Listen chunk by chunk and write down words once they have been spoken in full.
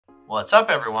What's up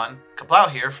everyone? Kablau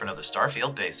here for another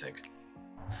Starfield Basic.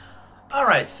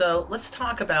 Alright, so let's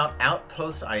talk about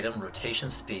Outpost item rotation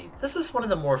speed. This is one of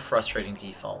the more frustrating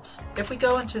defaults. If we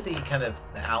go into the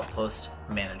Outpost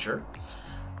manager,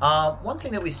 one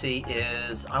thing that we see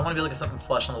is I want to be looking at something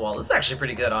flush on the wall. This is actually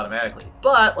pretty good automatically,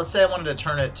 but let's say I wanted to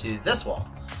turn it to this wall.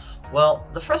 Well,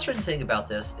 the frustrating thing about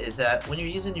this is that when you're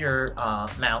using your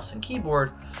mouse and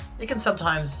keyboard, it can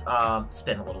sometimes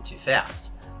spin a little too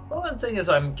fast. Well, one thing is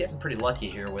I'm getting pretty lucky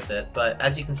here with it, but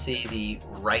as you can see, the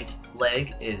right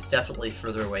leg is definitely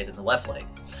further away than the left leg.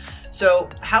 So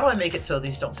how do I make it so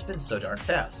these don't spin so darn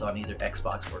fast on either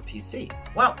Xbox or PC?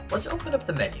 Well, let's open up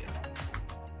the menu.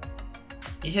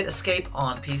 You hit escape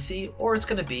on PC, or it's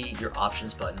going to be your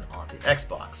options button on the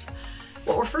Xbox.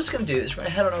 What we're first going to do is we're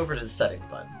going to head on over to the settings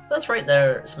button. That's right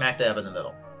there, smack dab in the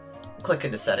middle. Click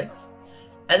into settings,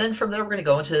 and then from there we're going to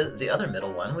go into the other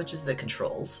middle one, which is the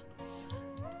controls.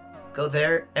 Go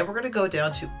there, and we're going to go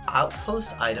down to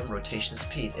Outpost Item Rotation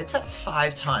Speed. It's at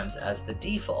 5 times as the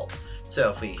default. So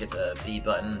if we hit the B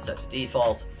button, set to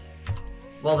default,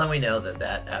 well then we know that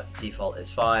that at default is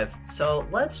 5. So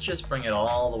let's just bring it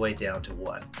all the way down to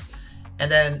 1. And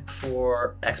then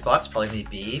for Xbox, probably going to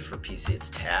be B. For PC, it's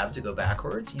Tab to go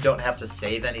backwards. You don't have to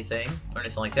save anything or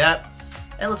anything like that.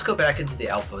 And let's go back into the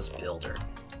Outpost Builder.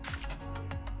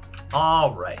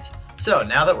 Alright, so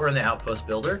now that we're in the Outpost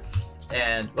Builder,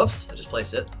 and whoops, I just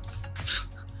placed it.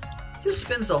 This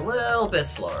spins a little bit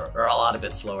slower, or a lot of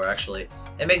bit slower actually.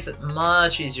 It makes it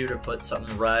much easier to put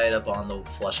something right up on the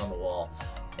flush on the wall.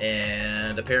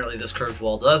 And apparently this curved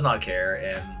wall does not care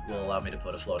and will allow me to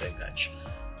put a floating bench.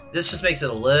 This just makes it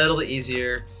a little bit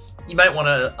easier. You might want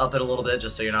to up it a little bit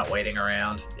just so you're not waiting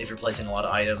around if you're placing a lot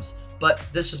of items. But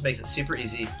this just makes it super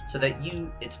easy so that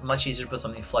it's much easier to put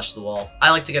something flush to the wall.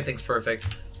 I like to get things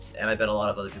perfect, and I bet a lot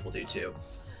of other people do too.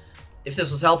 If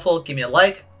this was helpful, give me a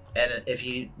like, and if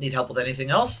you need help with anything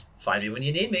else, find me when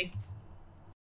you need me.